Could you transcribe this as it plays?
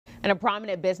And a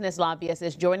prominent business lobbyist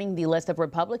is joining the list of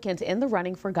Republicans in the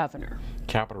running for governor.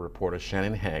 Capitol reporter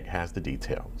Shannon Heck has the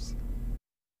details.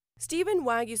 Stephen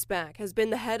Waguespack has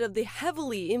been the head of the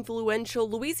heavily influential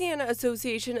Louisiana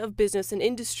Association of Business and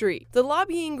Industry. The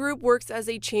lobbying group works as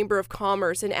a chamber of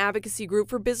commerce and advocacy group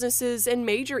for businesses and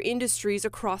major industries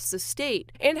across the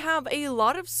state and have a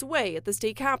lot of sway at the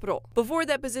state capitol. Before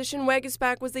that position,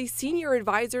 Waguespack was a senior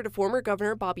advisor to former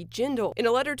Governor Bobby Jindal. In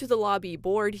a letter to the lobby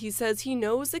board, he says he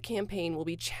knows the campaign will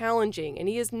be challenging and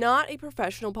he is not a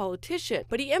professional politician,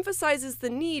 but he emphasizes the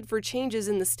need for changes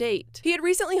in the state. He had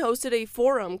recently hosted a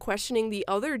forum questioning the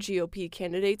other GOP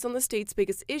candidates on the state's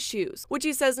biggest issues, which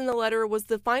he says in the letter was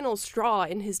the final straw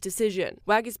in his decision.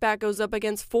 Waguespack goes up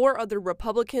against 4 other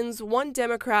Republicans, 1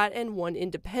 Democrat, and 1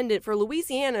 independent for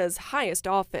Louisiana's highest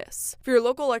office. For your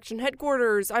local election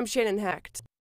headquarters, I'm Shannon Hecht.